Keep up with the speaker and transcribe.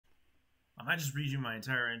I might just read you my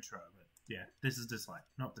entire intro, but yeah, this is dislike,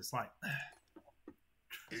 not dislike.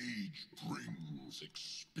 Age brings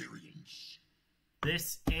experience.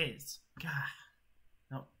 This is, God,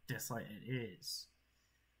 not dislike, it is.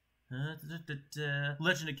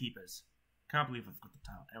 Legend of Keepers. Can't believe I've got the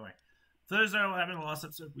title. Anyway, for those that don't know what happened in the last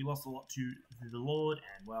episode, we lost a lot to the Lord,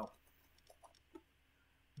 and well,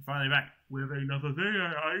 we're finally back with another video.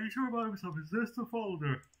 I need to remind myself, is this the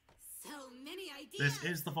folder? So many ideas. This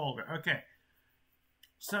is the folder. Okay.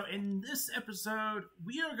 So in this episode,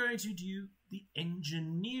 we are going to do the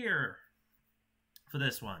engineer for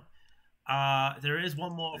this one. There is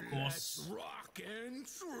one more, of course. Let's rock and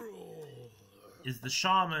roll. Is the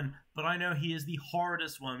shaman, but I know he is the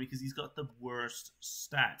hardest one because he's got the worst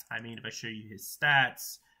stats. I mean, if I show you his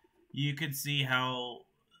stats, you can see how,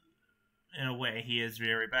 in a way, he is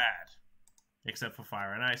very bad. Except for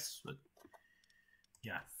fire and ice, but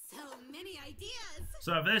yeah. So many ideas.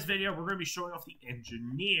 So for this video, we're going to be showing off the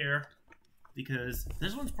engineer because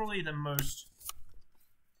this one's probably the most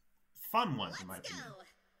fun one, in my opinion.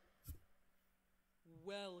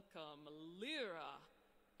 Welcome, Lyra.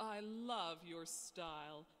 I love your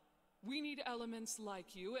style. We need elements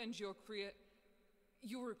like you, and your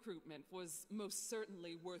recruitment was most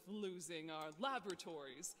certainly worth losing our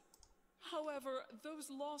laboratories. However, those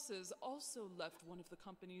losses also left one of the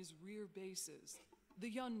company's rear bases, the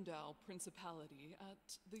Yundao Principality,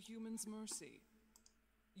 at the humans' mercy.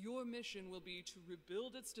 Your mission will be to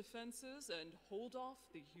rebuild its defenses and hold off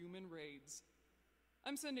the human raids.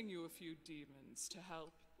 I'm sending you a few demons to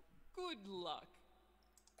help. Good luck.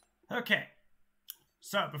 Okay.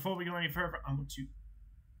 So, before we go any further, I want to...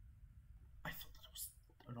 I thought that was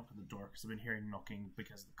a knock on the door because I've been hearing knocking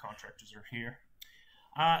because the contractors are here.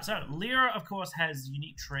 So, Lyra, of course, has a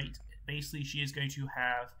unique trait. Basically, she is going to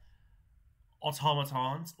have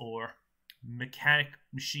automatons, or mechanic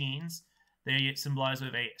machines. They symbolize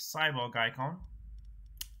with a cyborg icon.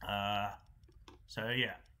 So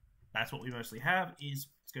yeah, that's what we mostly have. It's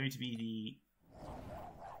going to be the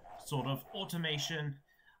sort of automation.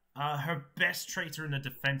 Her best traits are in the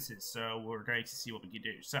defenses, so we're going to see what we can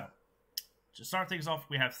do. So, to start things off,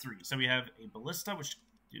 we have 3. So we have a ballista, which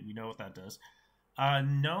we know what that does.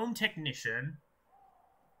 Gnome technician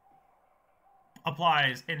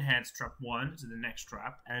applies enhanced trap 1 to the next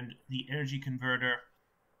trap, and the energy converter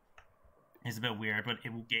is a bit weird, but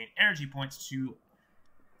it will gain energy points to,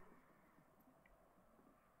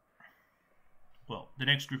 well, the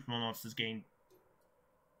next group of monsters gain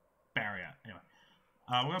barrier. Anyway,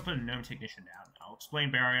 we're going to put a gnome technician down. I'll explain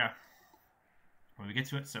barrier when we get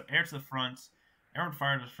to it. So air to the front, air and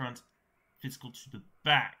fire to the front, physical to the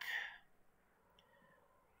back.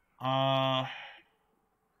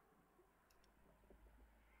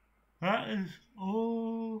 That is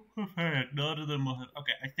all prepared. None of them will have...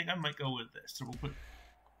 Okay, I think I might go with this. So we'll put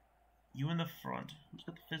you in the front. Who's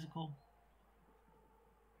got the physical?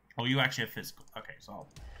 Oh, you actually have physical. Okay, so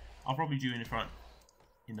I'll probably do you in the front.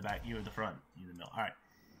 In the back, you in the front, you in the middle. Alright.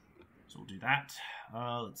 So we'll do that.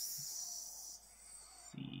 Let's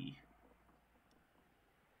see.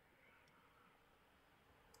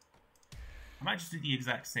 I might just do the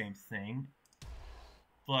exact same thing.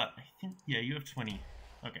 But I think, yeah, you have 20.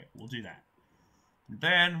 Okay, we'll do that.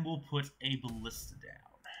 Then we'll put a ballista down.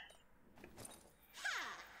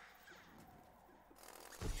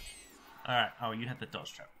 Alright, oh, you had the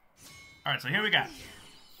dodge trap. Alright, so here we go.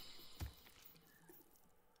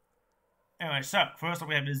 Anyway, so, first what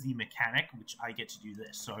we have is the mechanic, which I get to do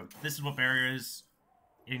this. So, this is what barrier is.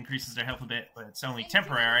 It increases their health a bit, but it's only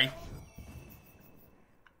temporary.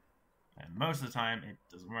 And most of the time, it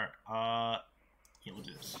doesn't work. Yeah, we'll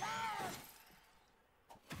do this.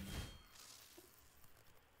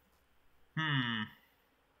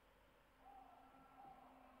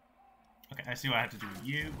 Okay, I see what I have to do with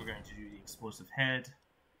you. We're going to do the explosive head.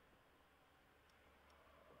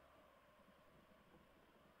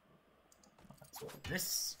 Let's go with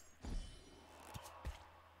this.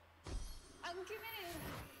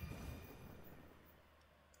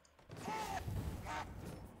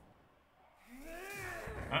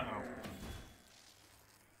 Uh-oh.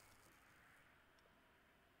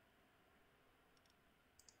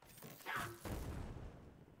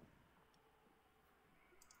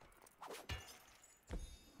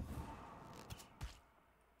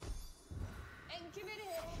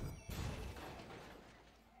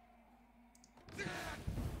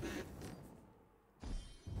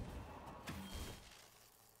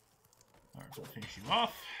 Alright, so we'll finish you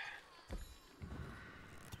off.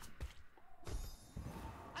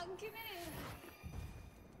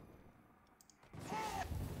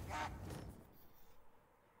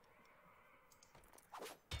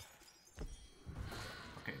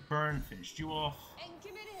 burn finished you off.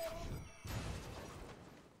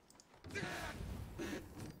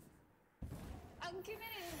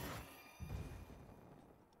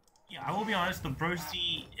 Yeah, I will be honest, the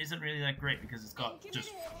Roasty isn't really that great because it's got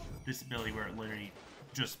just this ability where it literally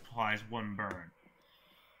just applies one burn.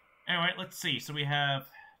 Anyway, let's see. So we have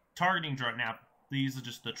targeting drone. Now, these are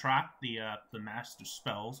just the trap, the master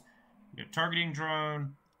spells. We have targeting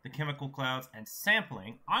drone, the chemical clouds, and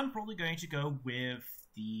sampling. I'm probably going to go with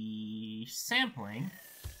the sampling,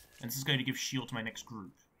 and this is going to give shield to my next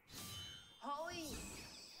group.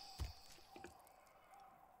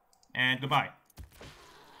 And goodbye.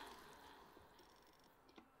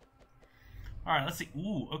 Alright, let's see.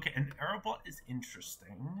 Ooh, okay, an Aerobot is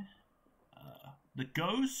interesting. The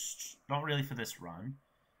Ghost, not really for this run.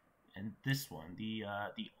 And this one, the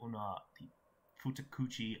Ona, the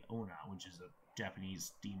Futakuchi Ona, which is a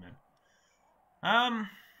Japanese demon. I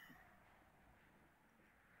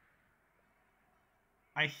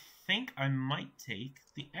think I might take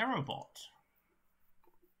the Aerobot.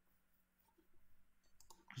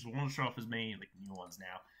 Because we want to show off as many like new ones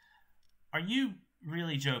now. Are you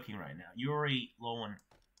really joking right now? You're already low on...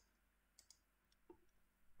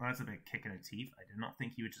 Well, that's a big kick in the teeth. I did not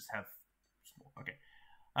think you would just have... Okay.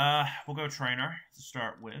 We'll go Trainer to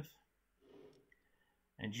start with.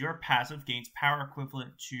 And your passive gains power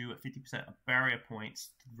equivalent to 50% of barrier points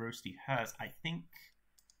Roasty has. I think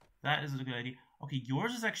that is a good idea. Okay,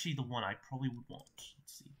 yours is actually the one I probably would want.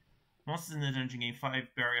 Let's see. Monsters in the dungeon gain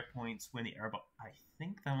 5 barrier points when the Aerobot... I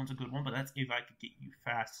think that one's a good one, but that's if I could get you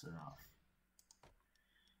fast enough.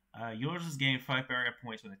 Yours is gain 5 barrier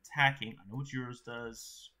points when attacking. I know what yours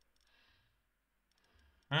does.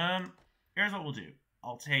 Here's what we'll do.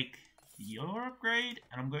 I'll take your upgrade,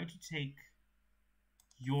 and I'm going to take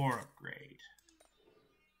your upgrade.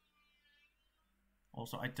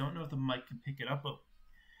 Also, I don't know if the mic can pick it up, but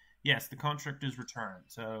yes, the contract is returned.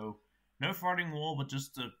 So, no farting wall, but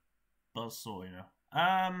just a buzzsaw, you know.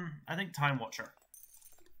 I think Time Watcher.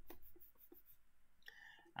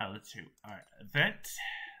 Out of the two. Alright, event.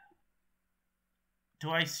 Do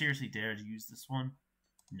I seriously dare to use this one?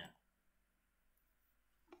 No.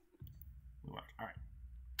 We won't. Alright.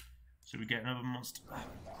 So we get another monster.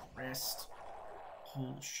 Wrist.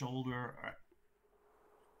 Whole shoulder. Alright.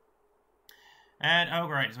 And, oh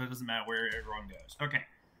right, so it doesn't matter where everyone goes. Okay.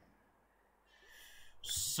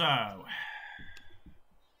 So.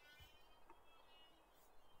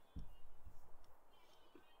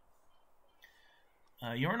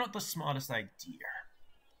 You're not the smartest idea.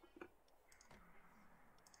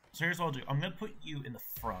 So here's what I'll do. I'm going to put you in the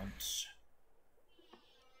front.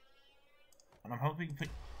 And I'm hoping to put...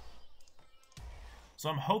 So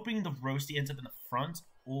I'm hoping the Roasty ends up in the front,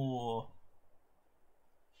 or...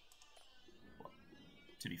 Well,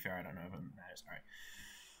 to be fair, I don't know if it matters. Alright.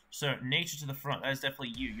 So, nature to the front. That is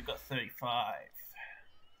definitely you. You got 35.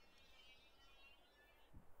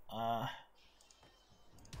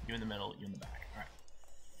 You in the middle, you in the back. Alright.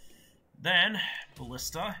 Then,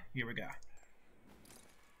 Ballista. Here we go.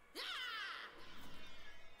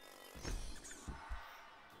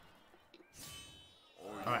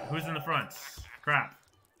 Alright, who's in the front? Crap.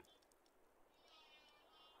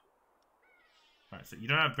 Alright, so you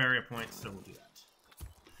don't have barrier points, so we'll do that.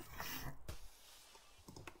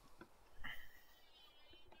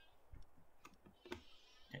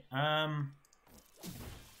 Okay,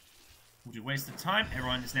 we'll do wasted time.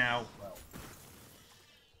 Everyone is now, well,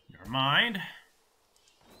 never mind.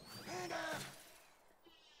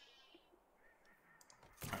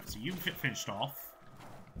 Alright, so you get finished off.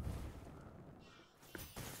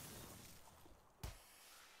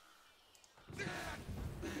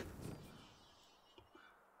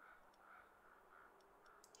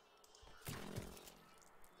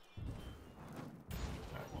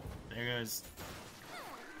 There goes.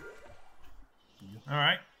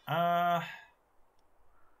 Alright.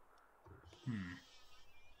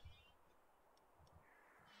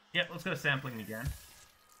 Yep, let's go sampling again.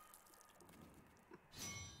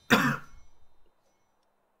 Okay,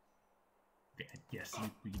 yes,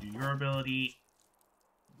 we can do your ability.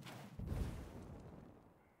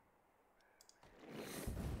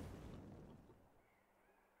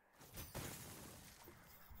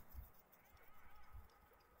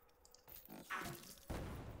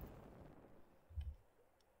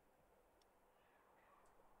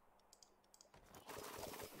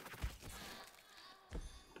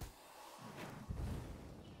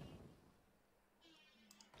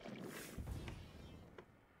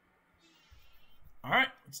 Alright,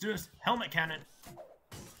 let's do this. Helmet cannon.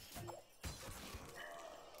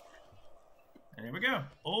 And there we go.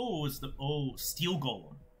 Oh, it's the steel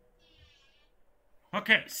golem.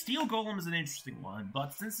 Okay, Steel Golem is an interesting one,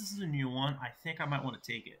 but since this is a new one, I think I might want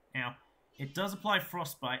to take it. Now, it does apply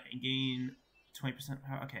Frostbite and gain 20%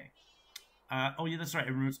 power. Okay. Oh yeah, that's right.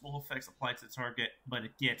 It removes all effects applied to the target, but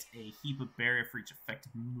it gets a heap of barrier for each effect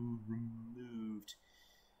removed.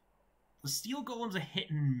 The Steel Golem's a hit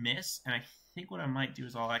and miss, and I think what I might do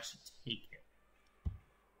is I'll actually take it.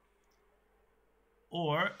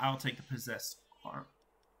 Or I'll take the Possessed Armor.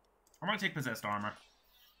 I'm going to take Possessed Armor.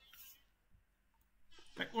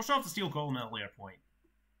 Okay, we'll show off the Steel Golem at a later point.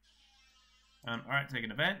 Alright, take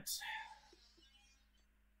an event.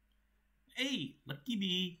 Hey, lucky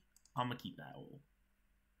me. I'm gonna keep that all.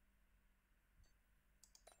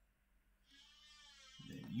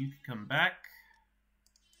 Then you can come back.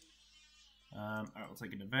 Alright, we'll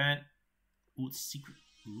take an event. Ooh, it's secret.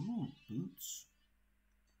 Ooh, boots.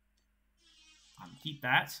 I'm gonna keep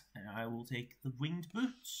that, and I will take the winged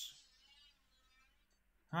boots.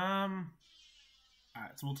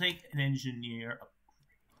 Alright, so we'll take an engineer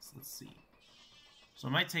upgrade. So let's see. So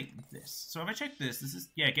I might take this. So if I check this, this is,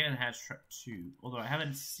 yeah, get enhanced trap 2. Although we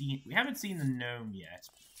haven't seen the gnome yet.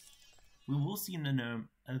 We will see the gnome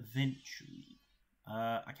eventually.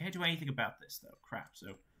 I can't do anything about this though. Crap. So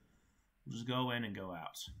we'll just go in and go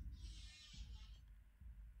out.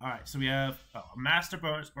 Alright, so we have a master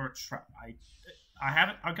bonus or a trap. I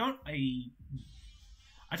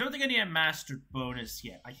don't think I need a master bonus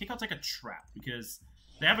yet. I think I'll take a trap because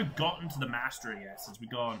they haven't gotten to the master yet since we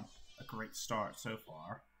got on a great start so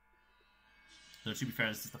far. Though to be fair,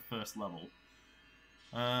 this is the first level.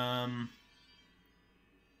 Oh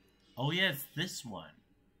yeah, it's this one.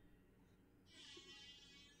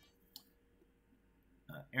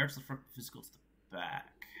 Air to the front, physical to the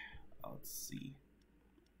back. Let's see.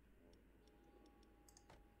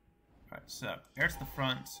 Alright, so air to the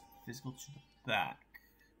front, physical to the back.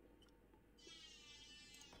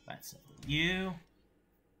 That's you.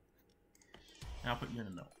 And I'll put you in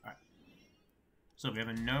the middle. Alright. So we have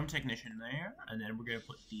a gnome technician there, and then we're gonna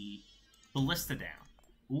put the ballista down.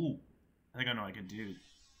 Ooh, I think I know what I can do.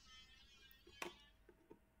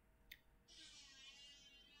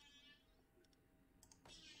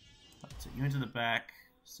 So you into the back,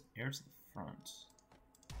 so air to the front.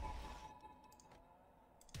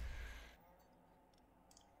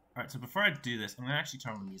 Alright, so before I do this, I'm gonna actually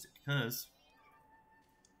turn on the music because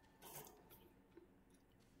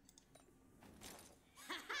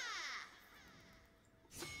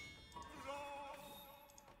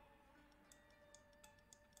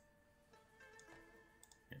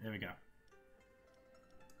there we go.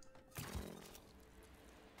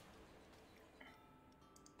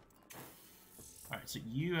 Alright, so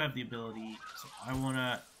you have the ability, so I want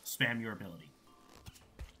to spam your ability.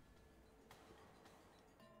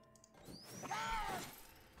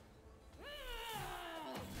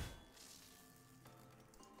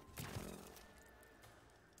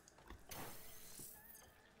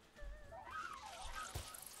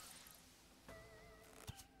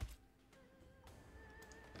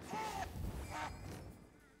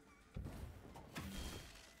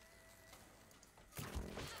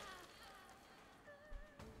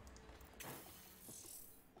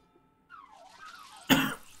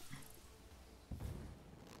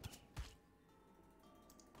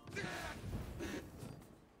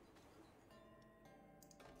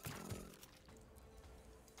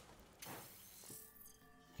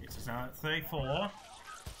 So now at 34.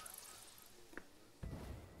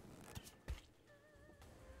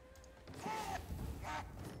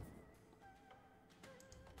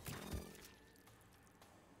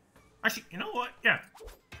 Actually, you know what? Yeah.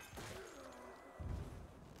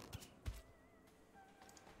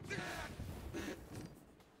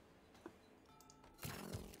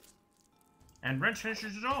 And wrench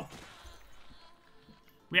finishes it off.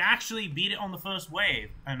 We actually beat it on the first wave,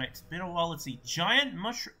 and it's been a while. Let's see. Giant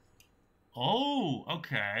mushroom. Oh,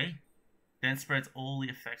 okay. Then spreads all the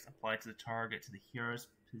effects applied to the target to the hero's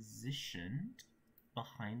positioned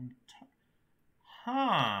behind the target.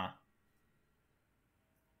 Huh.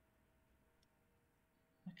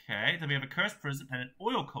 Okay, then we have a Cursed Prism and an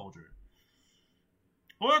Oil Cauldron.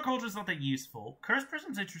 Oil Cauldron's not that useful. Cursed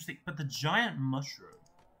Prism's interesting, but the Giant Mushroom.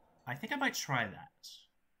 I think I might try that.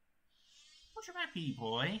 What's your happy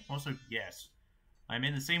boy? Also, yes. I'm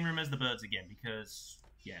in the same room as the birds again because,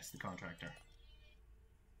 yes, the contractor.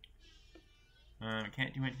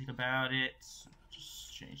 Can't do anything about it.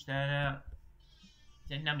 Just change that out.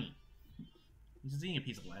 It's a nummy. He's eating a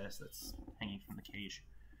piece of lettuce that's hanging from the cage.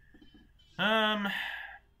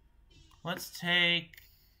 Let's take...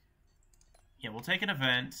 Yeah, we'll take an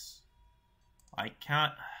event. I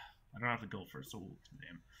don't have to go for a soul to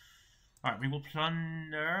him. Alright, we will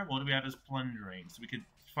plunder. What do we have as plundering? So we could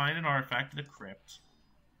find an artifact in a crypt.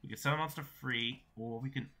 We could set a monster free, or we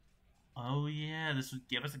can... Oh yeah, this would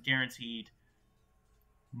give us a guaranteed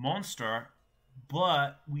monster,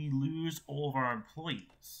 but we lose all of our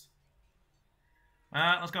employees.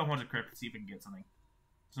 Let's go Haunted Crypt and see if we can get something.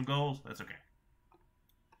 Some gold? That's okay.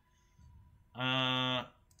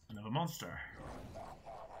 Another monster.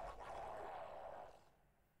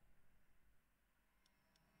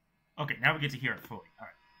 Okay, now we get to hear it fully.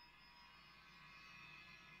 Alright.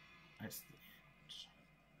 Nice.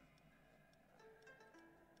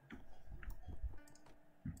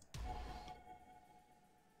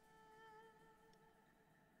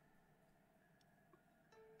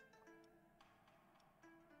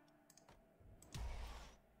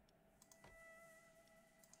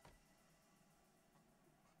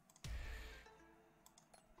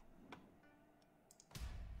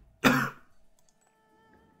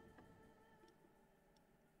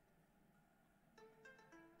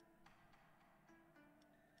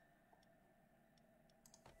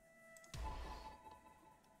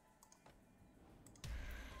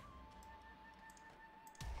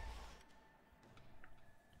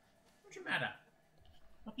 What's the matter?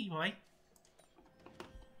 Lucky boy.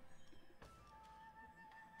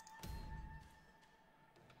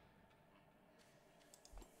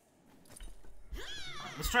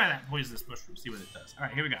 Let's try that poisonous mushroom, see what it does.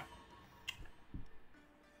 Alright, here we go.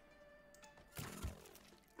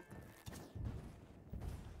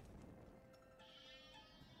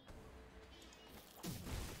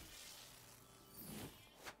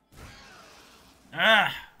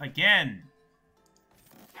 Ah, again.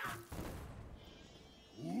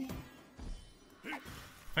 In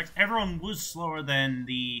fact, everyone was slower than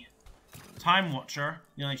the Time Watcher.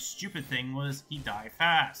 The only stupid thing was he died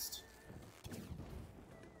fast.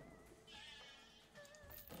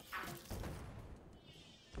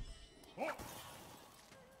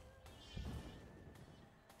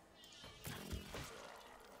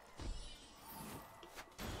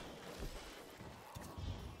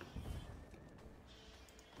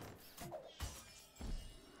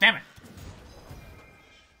 Damn it!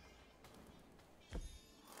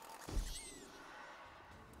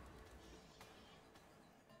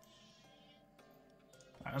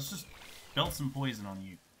 Alright, let's just belt some poison on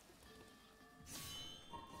you.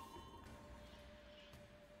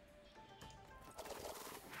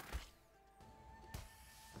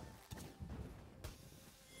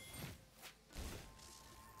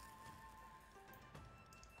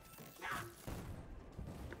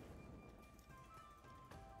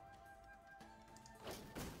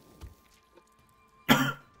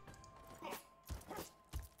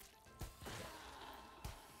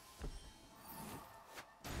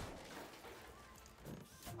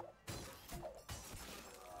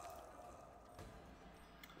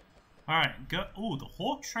 Alright, go. Ooh, the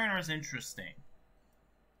Hawk Trainer is interesting.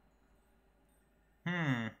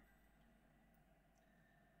 Well,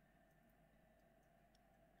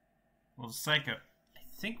 the Psycho. I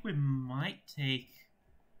think we might take.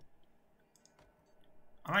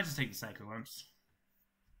 I might just take the Psycho Glimpse.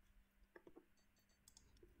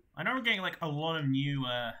 I know we're getting like a lot of new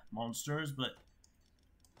monsters, but.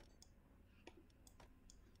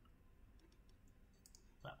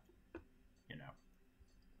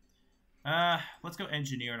 Let's go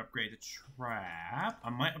engineer and upgrade the trap. I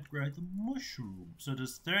might upgrade the mushroom. So it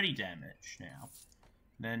does 30 damage now.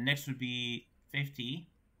 Then next would be 50.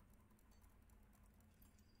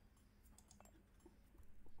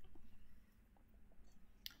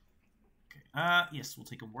 Okay. Yes, we'll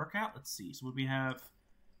take a workout. Let's see. So what we have?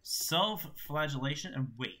 Self-flagellation and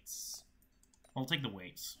weights. I'll take the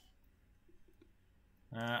weights.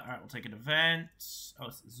 Alright, we'll take an event. Oh,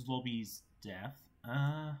 this is Lobby's death.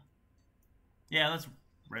 Yeah, let's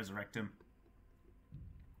resurrect him.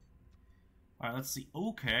 Alright, let's see.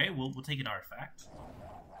 Okay, we'll take an artifact.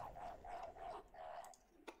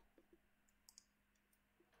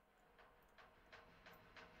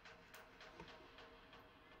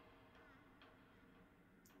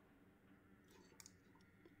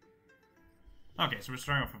 Okay, so we're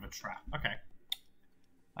starting off with a trap. Okay.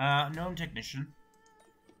 Gnome Technician.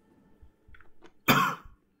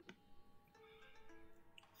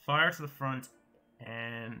 Fire to the front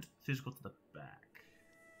and physical to the back.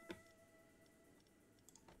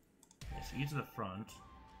 Okay, so you to the front.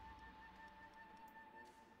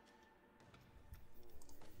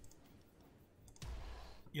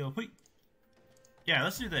 Yo, wait. Yeah,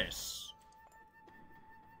 let's do this.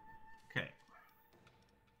 Okay.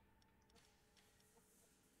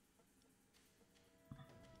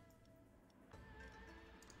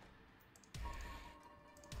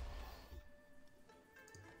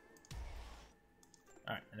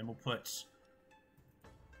 Alright, and then we'll put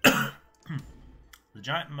the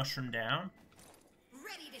giant mushroom down.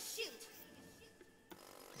 Ready to shoot.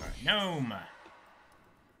 Alright, gnome.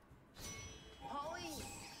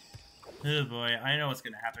 Oh boy, I know what's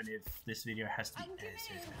gonna happen if this video has to be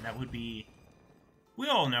edited. And that would be... We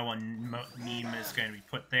all know what meme is going to be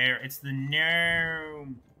put there. It's the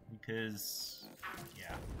gnome. Because...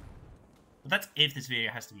 yeah. But that's if this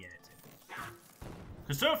video has to be edited.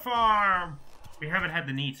 Because so far, we haven't had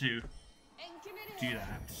the need to do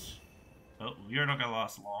that. Oh, you're not gonna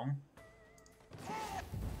last long.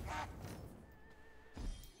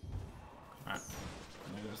 Alright,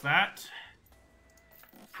 there goes that.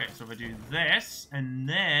 Okay, so if I do this, and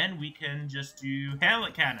then we can just do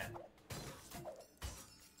Hamlet Cannon.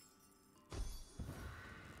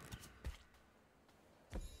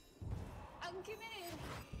 I'm committed.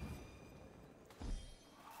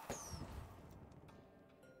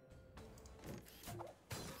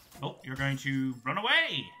 Oh, you're going to run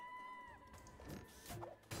away!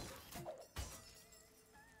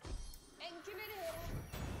 I'm committed.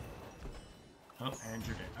 Oh, and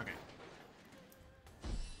you're dead. Okay.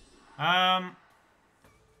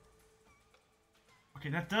 Okay,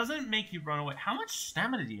 that doesn't make you run away. How much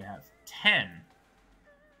stamina do you have? 10.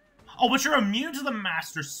 Oh, but you're immune to the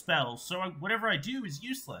master spell, so whatever I do is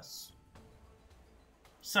useless.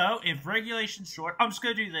 So, if regulation's short, I'm just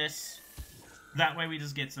gonna do this. That way we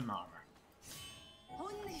just get some armor.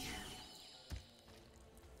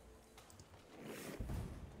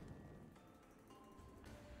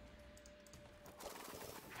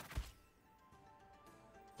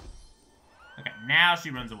 Okay, now she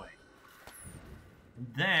runs away. And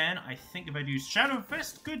then, I think if I do Shadow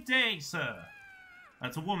Fist, good day, sir.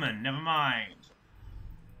 That's a woman, never mind.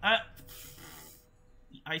 The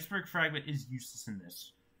Iceberg Fragment is useless in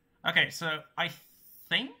this. Okay, so I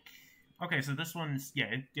think... Okay, so this one's... Yeah,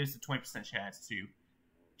 it gives a 20% chance to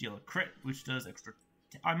deal a crit, which does extra...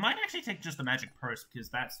 I might actually take just the Magic Purse, because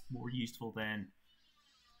that's more useful than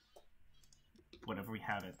whatever we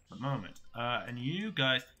have at the moment. And you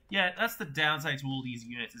guys... Yeah, that's the downside to all these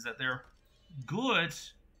units, is that they're good,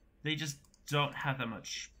 they just don't have that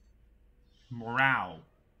much morale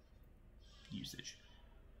usage.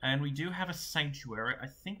 And we do have a sanctuary. I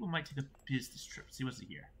think we might take a business trip. See what's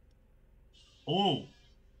here. Oh!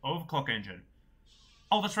 Overclock engine.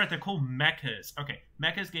 Oh, that's right, they're called mechas. Okay,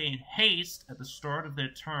 mechas gain haste at the start of their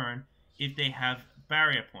turn if they have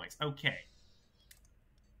barrier points. Okay.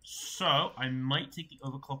 So, I might take the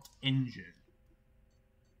overclocked engine.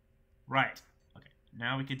 Right. Okay,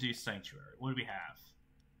 now we could do sanctuary. What do we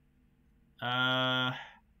have?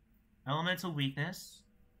 Elemental weakness.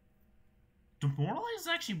 Demoralize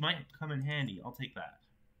actually might come in handy. I'll take that.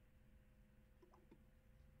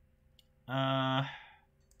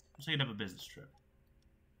 Let's take another business trip.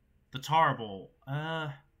 The Tar Bowl.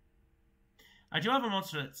 I do have a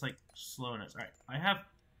monster that's like slowness. Alright, I have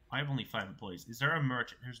only 5 employees. Is there a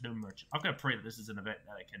merchant? There's no merchant. I'm gonna pray that this is an event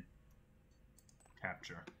that I can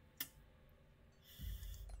capture.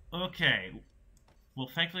 Okay. Well,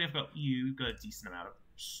 thankfully I've got you. You've got a decent amount of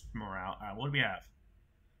morale. What do we have?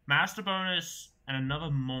 Master bonus and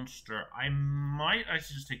another monster. I might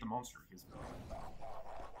actually just take the monster because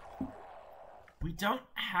we don't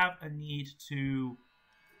have a need to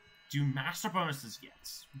do master bonuses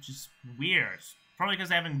yet, which is weird. Probably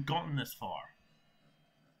because I haven't gotten this far.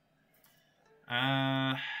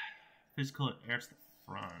 Physical and air to the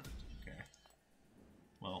front. Okay.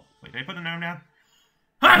 Well, wait, did I put a gnome down?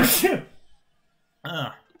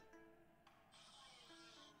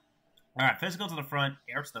 Alright, physical to the front,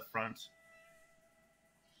 air to the front.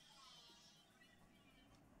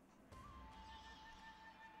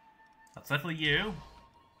 That's definitely you.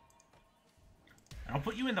 And I'll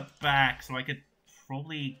put you in the back so I could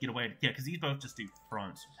probably get away. Yeah, because these both just do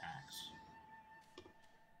front attacks.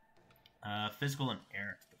 Physical and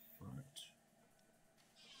air to the front.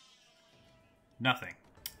 Nothing.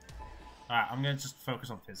 Alright, I'm gonna just focus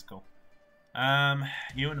on physical.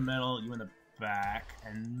 You in the middle, you in the back,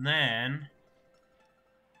 and then...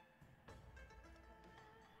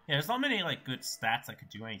 Yeah, there's not many, like, good stats I could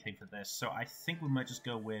do anything for this, so I think we might just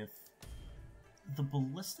go with the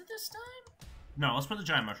Ballista this time? No, let's put the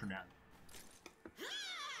Giant Mushroom down.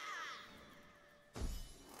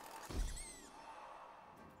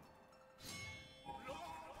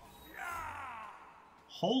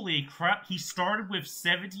 Holy crap, he started with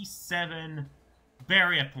 77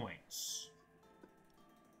 barrier points.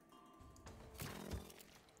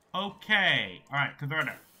 Okay, alright,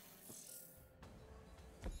 Converter.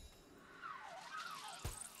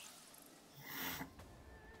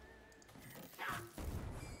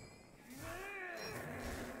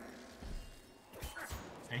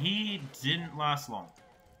 And he didn't last long.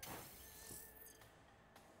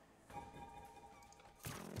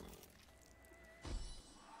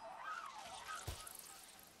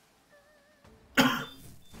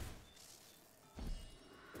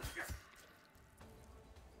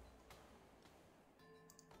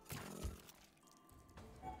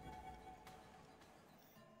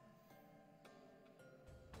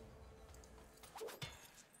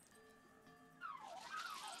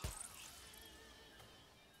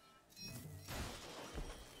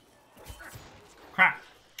 Crap.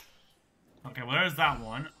 Okay, well there's that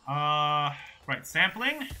one. Right,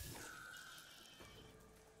 sampling.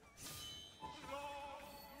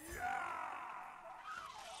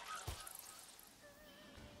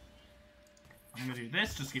 I'm gonna do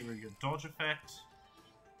this, just get rid of your dodge effect.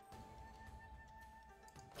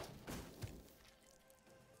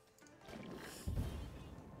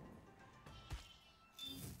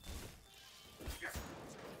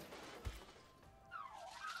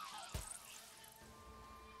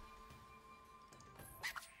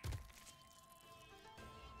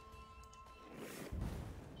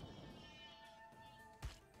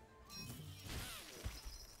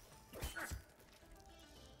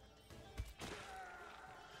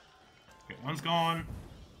 One's gone.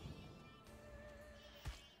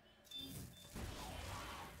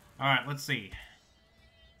 Alright, let's see.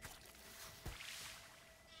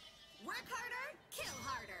 Work harder, kill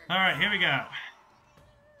harder. Alright, here we go.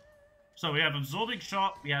 So we have Absorbing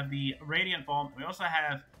Shot, we have the Radiant Bomb, we also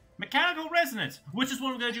have Mechanical Resonance, which is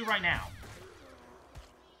what we're going to do right now.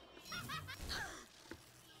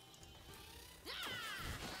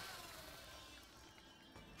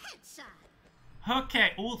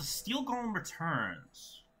 Okay, oh, the Steel Golem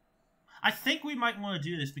returns. I think we might want to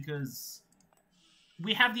do this because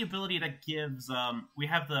we have the ability that gives, we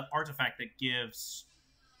have the artifact that gives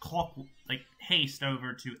clock, like, haste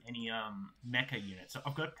over to any, mecha unit. So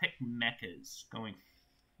I've got to pick mechas going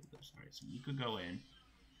through this. Alright, so you could go in.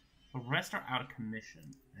 The rest are out of commission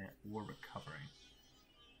or recovering.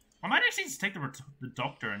 I might actually just take the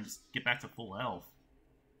Doctor and just get back to full health.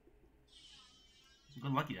 So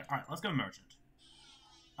good lucky there. Alright, let's go Merchant.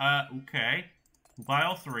 Okay. We'll buy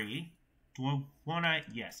all three. Do I wanna...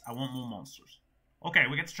 Yes, I want more monsters. Okay,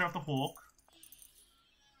 we get to show off the Hawk.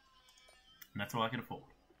 And that's all I can afford.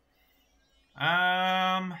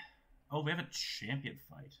 Oh, we have a champion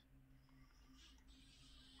fight.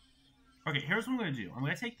 Okay, here's what I'm gonna do. I'm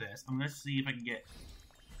gonna take this. I'm gonna see if I can get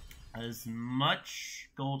as much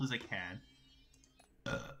gold as I can.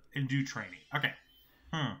 And do training. Okay.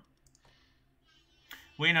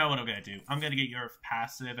 We know what I'm gonna do. I'm gonna get your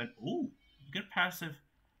passive and ooh, you get passive.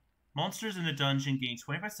 Monsters in the dungeon gain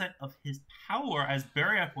 20% of his power as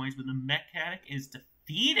barrier points when the mechanic is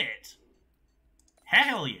defeated.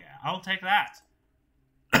 Hell yeah, I'll take that.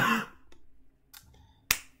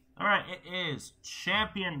 Alright, it is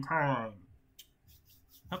champion time.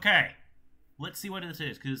 Okay, let's see what this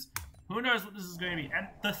is, because who knows what this is going to be. And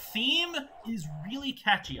the theme is really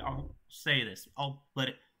catchy. I'll say this. I'll let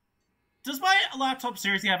it... Does my laptop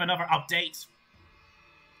seriously have another update?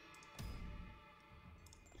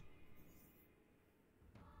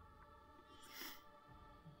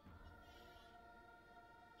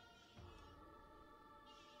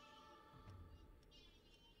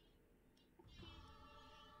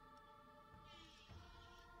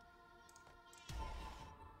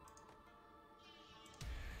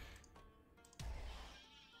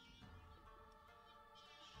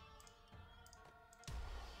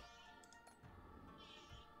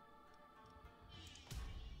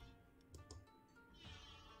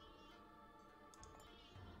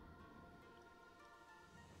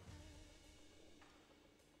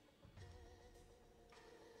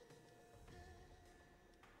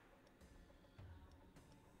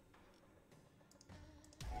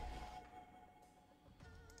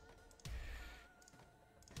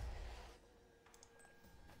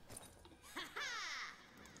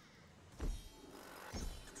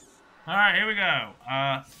 Alright, here we go.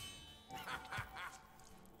 Alright,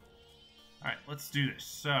 let's do this.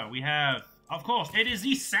 So, we have... Of course, it is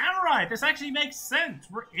the samurai! This actually makes sense!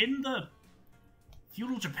 We're in the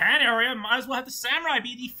feudal Japan area. Might as well have the samurai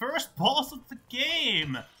be the first boss of the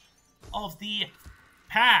game! Of the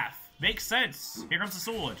path. Makes sense. Here comes the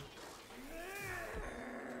sword.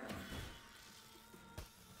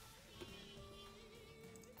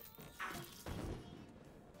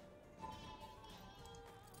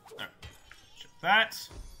 That.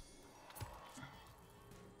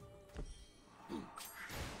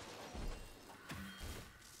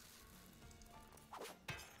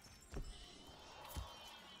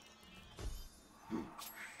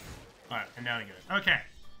 Alright, and now we get it. Okay.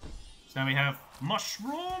 So now we have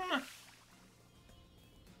mushroom.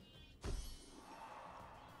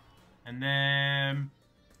 And then,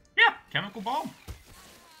 yeah, chemical bomb.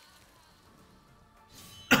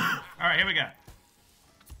 Alright, here we go.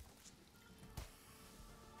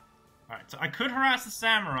 Alright, so I could harass the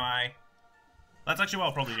samurai. That's actually what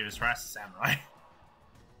I'll probably do, is harass the samurai.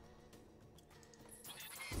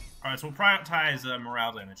 Alright, so we'll prioritize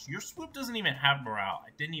morale damage. Your swoop doesn't even have morale. I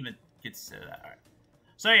didn't even consider that. Alright.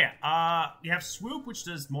 So yeah, you have swoop, which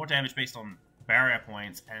does more damage based on barrier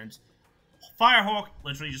points, and Firehawk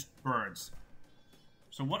literally just burns.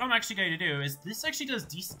 So what I'm actually going to do is, this actually does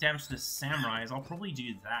decent damage to the samurais. I'll probably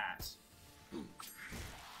do that.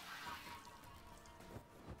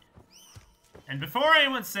 And before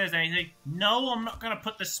anyone says anything, no, I'm not going to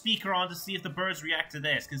put the speaker on to see if the birds react to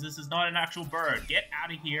this, because this is not an actual bird. Get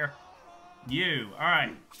out of here. You.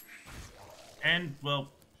 Alright. And, well,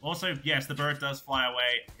 also, yes, the bird does fly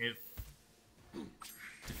away if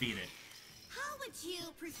defeated. How would you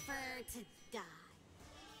prefer to die?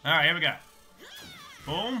 Alright, here we go.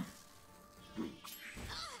 Boom.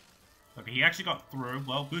 Okay, he actually got through.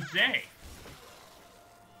 Well, good day.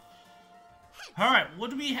 Alright, what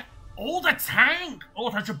do we have? Oh, the tank! Oh,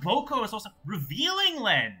 the Jaboko is also revealing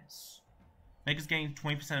lens! Makers gain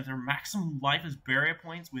 20% of their maximum life as barrier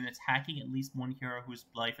points when attacking at least one hero whose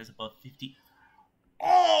life is above 50.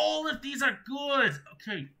 All of these are good!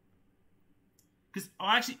 Okay. Because,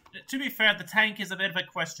 actually, to be fair, the tank is a bit of a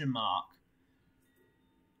question mark.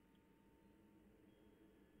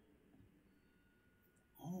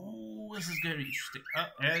 Oh, this is going to be interesting.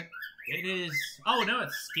 It is... Oh, no,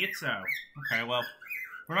 it's Schizo. Okay, well,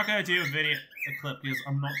 we're not going to do a clip because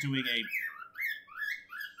I'm not doing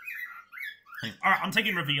a... Alright, I'm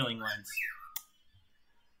taking Revealing Lens.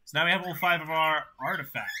 So now we have all 5 of our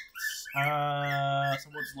artifacts. So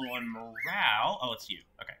what's low on morale? Oh, it's you.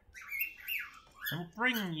 Okay. And we'll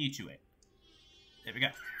bring you to it. There we go.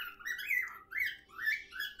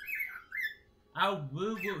 Oh,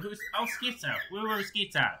 woo woo. Who's. Oh, Schizo. Woo woo,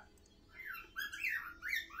 Schizo.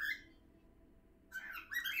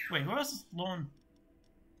 Wait, who else is low on.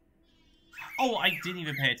 Oh, I didn't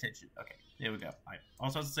even pay attention. Okay, there we go. I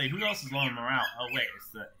was about to say, who else is low on morale? Oh, wait, it's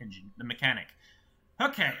the engine, the mechanic.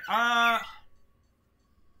 Okay,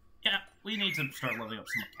 yeah, we need to start leveling up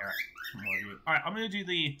some more of you. Alright, I'm gonna do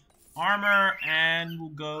the armor, and we'll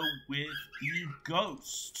go with the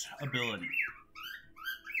ghost ability.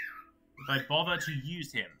 If I bother to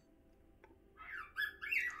use him.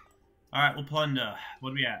 Alright, we'll plunder.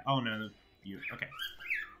 What do we at? Oh no, you. Okay.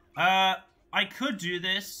 I could do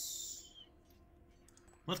this.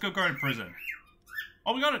 Let's go guard prison.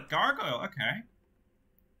 Oh, we got a gargoyle. Okay.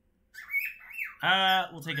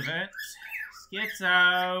 We'll take event.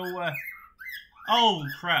 Schizo. Oh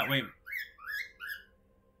crap! Wait.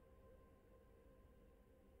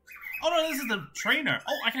 Oh no, this is the trainer.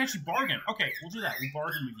 Oh, I can actually bargain. Okay, we'll do that. We'll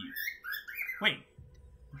bargain with you.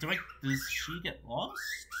 Wait. Does she get lost?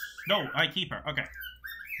 No, I keep her. Okay.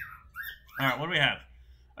 Alright, what do we have?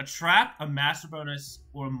 A trap, a master bonus,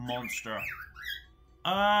 or a monster?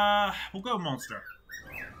 We'll go monster.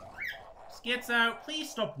 Schizo, please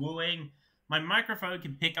stop wooing. My microphone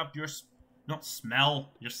can pick up your, not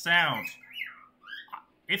smell, your sound.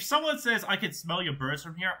 If someone says I can smell your birds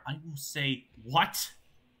from here, I will say, what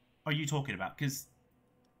are you talking about? Because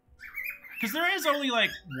there is only,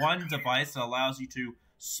 like, one device that allows you to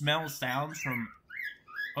smell sounds from,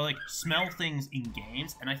 or, like, smell things in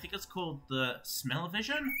games, and I think it's called the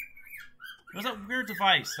Smell-O-Vision? There's that weird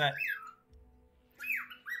device that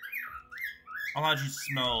allowed you to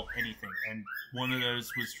smell anything, and one of those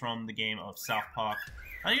was from the game of South Park.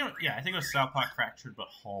 I think it was South Park Fractured But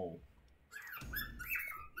Whole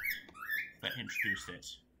that introduced it.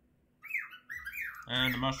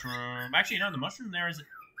 And the mushroom... Actually, no, the mushroom there is...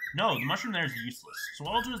 No, the mushroom there is useless. So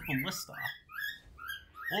what I'll do is Ballista.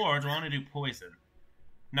 Or do I want to do Poison?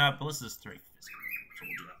 No, Ballista's 3. So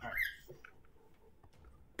we'll do that. Alright.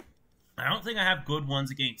 I don't think I have good ones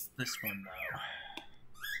against this one, though.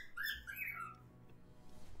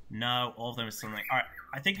 No, all of them are something. Alright,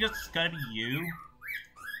 I think it's gotta be you.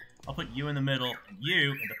 I'll put you in the middle, and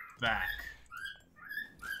you in the back.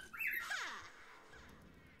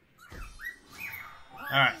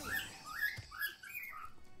 Alright.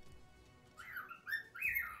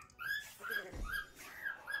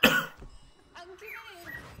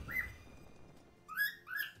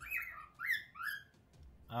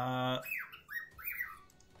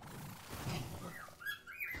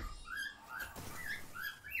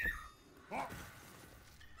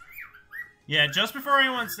 Yeah, just before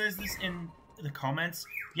anyone says this in the comments,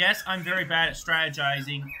 yes, I'm very bad at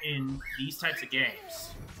strategizing in these types of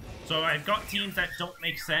games. So So I've got teams that don't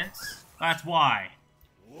make sense. That's why.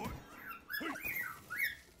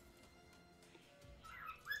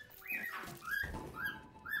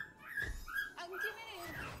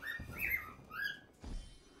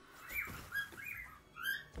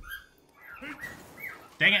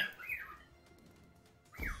 Dang it.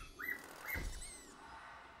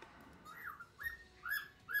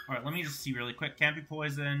 Alright, let me just see really quick. Can't be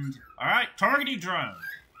poisoned. Alright, targeting drone.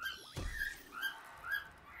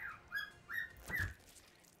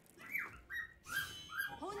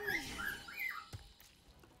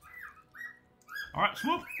 Alright,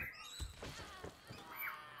 swoop.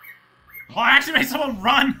 Oh, I actually made someone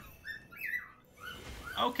run!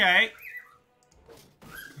 Okay.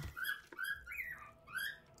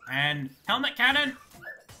 And helmet cannon.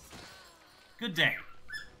 Good day.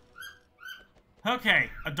 Okay,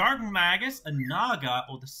 a Dark Magus, a Naga,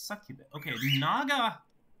 or the Succubus. Okay, the Naga...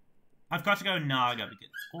 I've got to go Naga, because...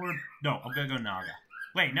 Or... No, I'm gonna go Naga.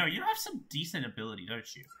 Wait, no, you have some decent ability,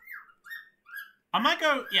 don't you? I might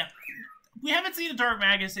go... Yeah. We haven't seen a Dark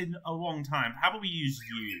Magus in a long time. How about we use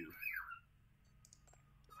you?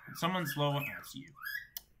 Someone's lower... Oh, it's you.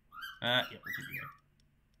 Yeah, we'll take you.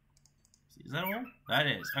 Is that all? That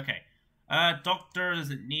is. Okay. Doctor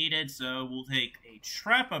isn't needed, so we'll take a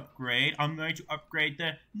trap upgrade. I'm going to upgrade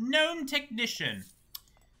the Gnome Technician.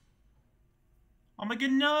 I'm a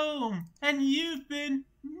gnome, and you've been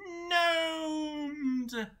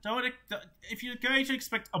gnomed. If you're going to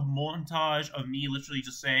expect a montage of me literally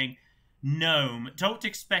just saying gnome, don't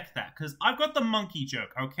expect that, because I've got the monkey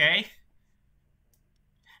joke, okay?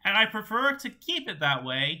 And I prefer to keep it that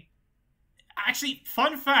way. Actually,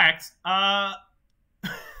 fun fact,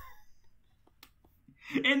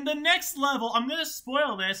 in the next level, I'm gonna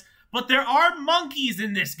spoil this, but there are monkeys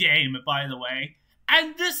in this game, by the way,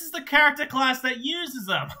 and this is the character class that uses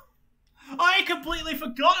them. I completely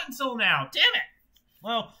forgot until now, damn it!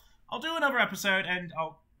 Well, I'll do another episode, and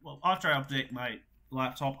after I update my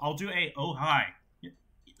laptop, I'll do a, oh hi,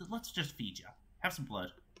 let's just feed you, have some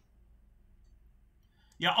blood.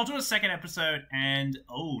 Yeah, I'll do a second episode, and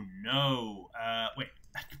oh no, wait,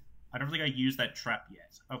 I don't think I used that trap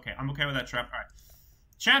yet. Okay, I'm okay with that trap, alright.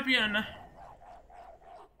 Champion!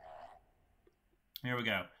 Here we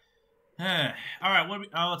go. Alright, what do we...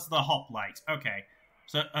 Oh, it's the hoplite. Okay.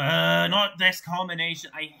 So, not this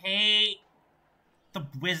combination. I hate the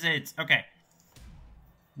wizards. Okay.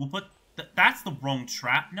 We'll put... That's the wrong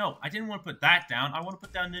trap. No, I didn't want to put that down. I want to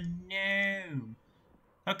put down the gnome.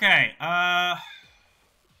 Okay, I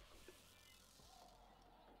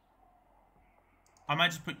might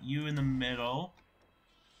just put you in the middle.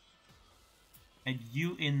 And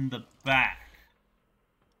you in the back.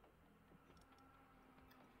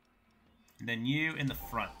 And then you in the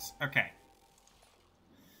front. Okay.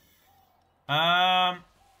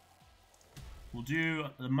 We'll do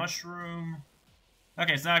the mushroom.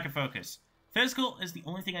 Okay, so now I can focus. Physical is the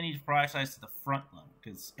only thing I need to prioritize to the front level,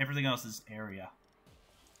 because everything else is area.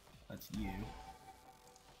 That's you.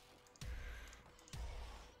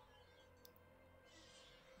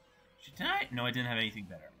 Did I? No, I didn't have anything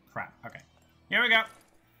better. Crap. Okay. Here we go.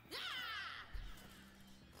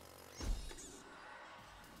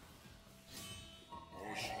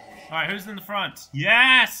 Alright, who's in the front?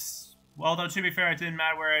 Yes! Well, though, to be fair, it didn't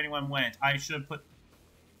matter where anyone went. I should have put...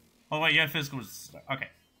 Oh, wait, you had physical... Okay.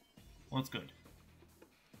 Well, that's good.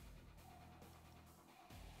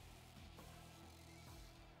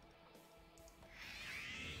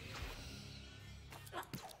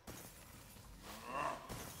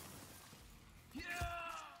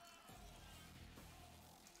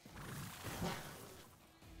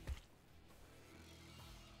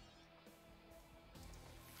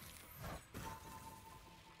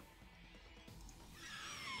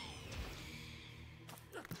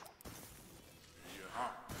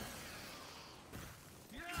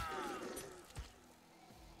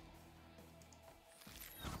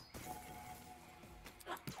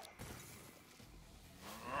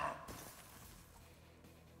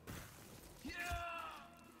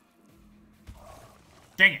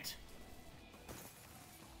 Dang it.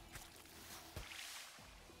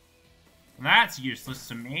 That's useless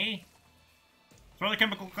to me. Throw the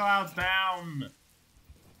chemical clouds down.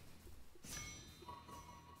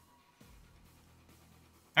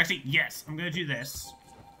 Actually, yes, I'm gonna do this.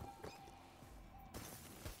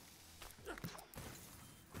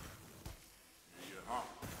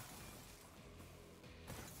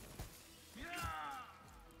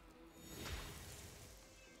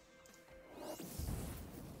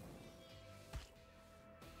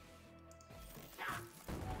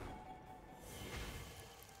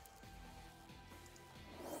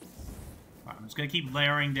 I'm just gonna keep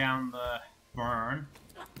layering down the burn.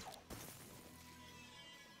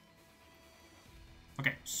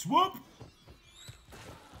 Okay, swoop!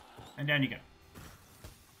 And down you go.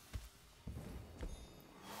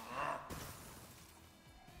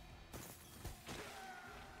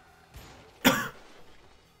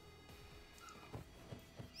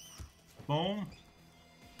 Boom.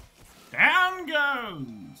 Down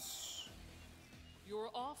goes!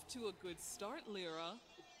 You're off to a good start, Lyra.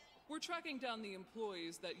 We're tracking down the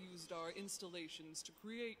employees that used our installations to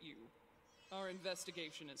create you. Our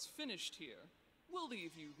investigation is finished here. We'll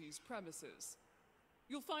leave you these premises.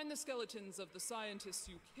 You'll find the skeletons of the scientists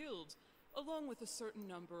you killed, along with a certain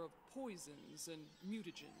number of poisons and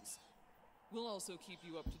mutagens. We'll also keep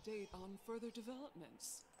you up to date on further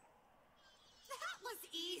developments. That was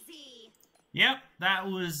easy. Yep, that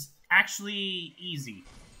was actually easy.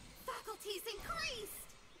 Faculties increased.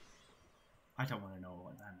 I don't want to know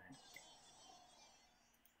what that meant.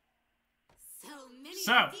 So many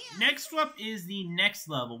So, ideas. next up is the next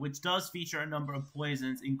level, which does feature a number of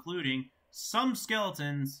poisons, including some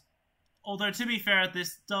skeletons. Although, to be fair,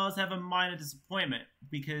 this does have a minor disappointment,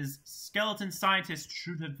 because skeleton scientists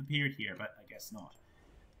should have appeared here, but I guess not.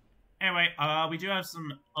 Anyway, we do have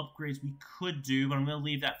some upgrades we could do, but I'm going to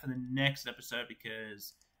leave that for the next episode,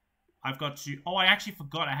 because I've got to... Oh, I actually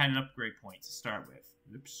forgot I had an upgrade point to start with.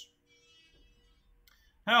 Oops.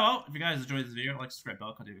 Hello, if you guys enjoyed this video, like, subscribe,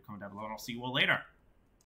 bell, comment down below, and I'll see you all later.